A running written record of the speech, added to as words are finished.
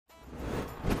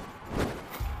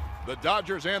The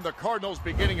Dodgers and the Cardinals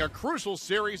beginning a crucial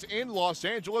series in Los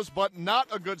Angeles, but not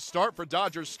a good start for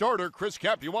Dodgers starter Chris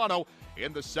Capuano.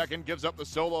 In the second, gives up the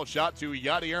solo shot to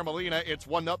Yadier Molina. It's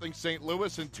 1-0 St.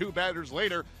 Louis, and two batters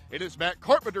later, it is Matt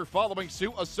Carpenter following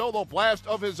suit, a solo blast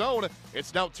of his own.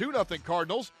 It's now 2-0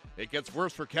 Cardinals. It gets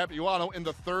worse for Capuano in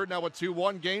the third, now a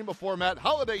 2-1 game before Matt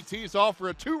Holliday tees off for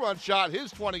a two-run shot,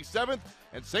 his 27th,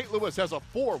 and St. Louis has a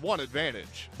 4-1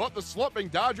 advantage. But the slumping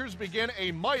Dodgers begin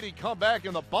a mighty comeback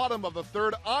in the bottom of the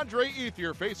third. Andre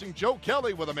Ethier facing Joe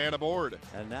Kelly with a man aboard.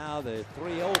 And now the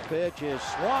 3-0 pitch is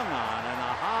swung on, and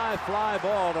a high fly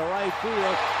ball to right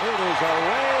field. It is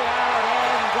away out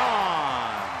and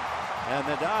gone. And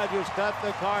the Dodgers cut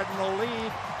the Cardinal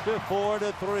lead to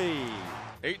 4-3.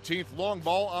 18th long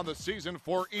ball on the season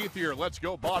for Ethier. Let's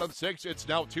go bottom six. It's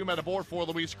now two men aboard for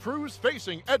Luis Cruz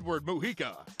facing Edward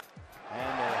Mujica.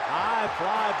 And a high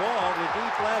fly ball to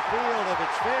deep left field. If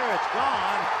it's fair, it's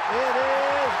gone. It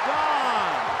is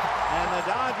gone. And the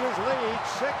Dodgers lead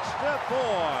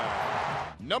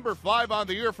 6-4. Number 5 on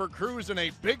the year for Cruz, and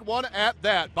a big one at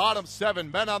that. Bottom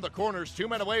 7, men on the corners, 2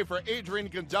 men away for Adrian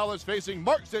Gonzalez facing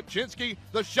Mark Zitchinski.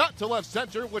 The shot to left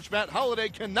center, which Matt Holliday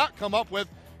cannot come up with.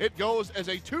 It goes as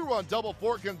a 2-run double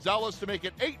for Gonzalez to make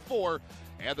it 8-4.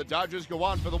 And the Dodgers go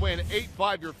on for the win,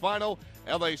 8-5 your final.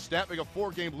 LA snapping a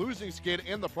 4-game losing skid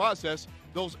in the process.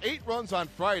 Those 8 runs on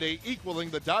Friday equaling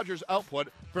the Dodgers' output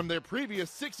from their previous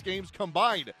 6 games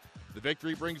combined. The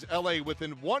victory brings LA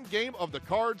within 1 game of the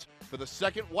Cards for the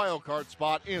second wild card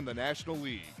spot in the National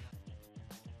League.